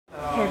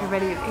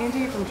everybody, it's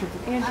Angie from Trips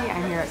with Angie.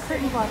 I'm here at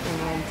Curtain Bluff in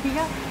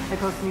Antigua. I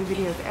post new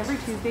videos every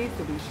Tuesday,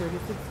 so be sure to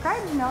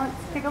subscribe. And now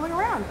let's take a look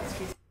around.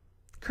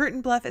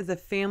 Curtain Bluff is a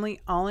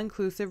family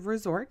all-inclusive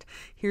resort.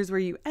 Here's where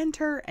you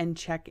enter and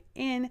check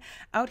in.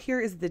 Out here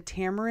is the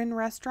Tamarind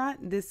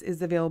restaurant. This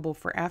is available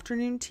for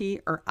afternoon tea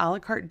or a la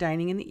carte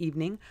dining in the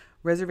evening.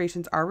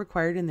 Reservations are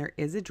required and there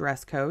is a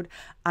dress code.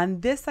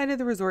 On this side of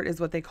the resort is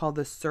what they call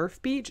the surf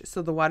beach.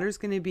 So the water is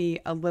going to be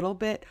a little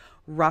bit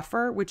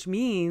rougher, which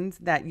means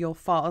that you'll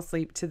fall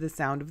asleep to the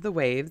sound of the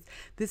waves.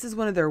 This is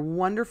one of their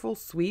wonderful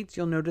suites.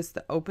 You'll notice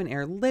the open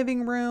air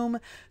living room,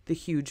 the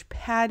huge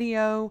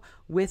patio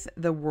with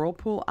the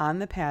whirlpool on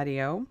the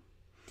patio,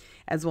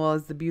 as well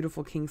as the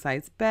beautiful king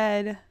size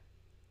bed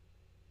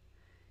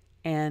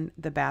and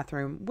the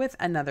bathroom with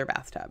another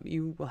bathtub.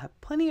 You will have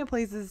plenty of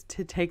places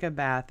to take a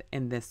bath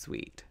in this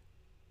suite.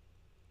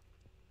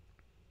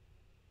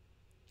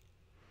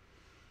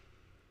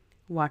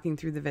 Walking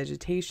through the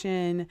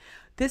vegetation.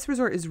 This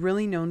resort is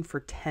really known for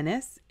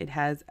tennis. It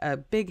has a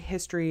big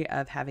history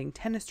of having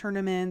tennis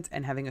tournaments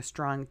and having a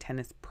strong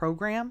tennis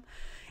program.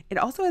 It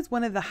also has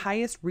one of the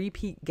highest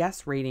repeat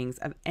guest ratings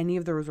of any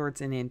of the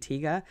resorts in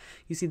Antigua.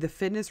 You see the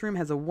fitness room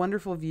has a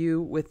wonderful view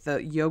with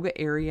the yoga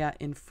area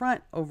in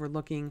front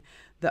overlooking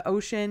the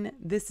ocean.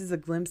 This is a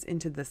glimpse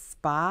into the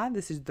spa.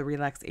 This is the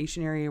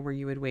relaxation area where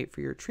you would wait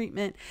for your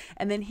treatment.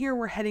 And then here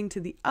we're heading to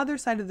the other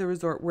side of the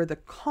resort where the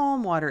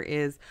calm water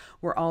is,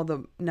 where all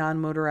the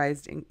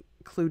non-motorized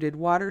included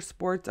water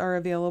sports are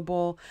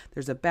available.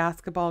 There's a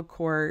basketball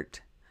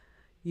court.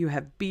 You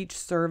have beach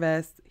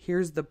service.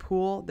 Here's the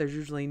pool. There's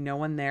usually no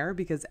one there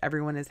because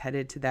everyone is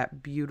headed to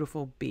that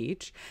beautiful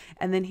beach.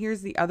 And then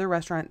here's the other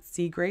restaurant,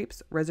 Sea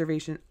Grapes.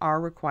 Reservations are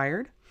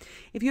required.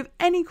 If you have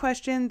any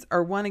questions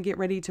or want to get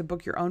ready to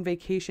book your own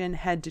vacation,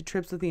 head to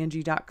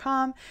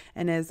tripswithangie.com.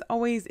 And as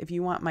always, if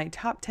you want my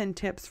top 10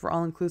 tips for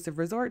all-inclusive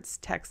resorts,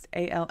 text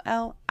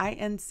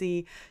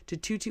ALLINC to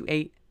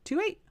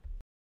 22828.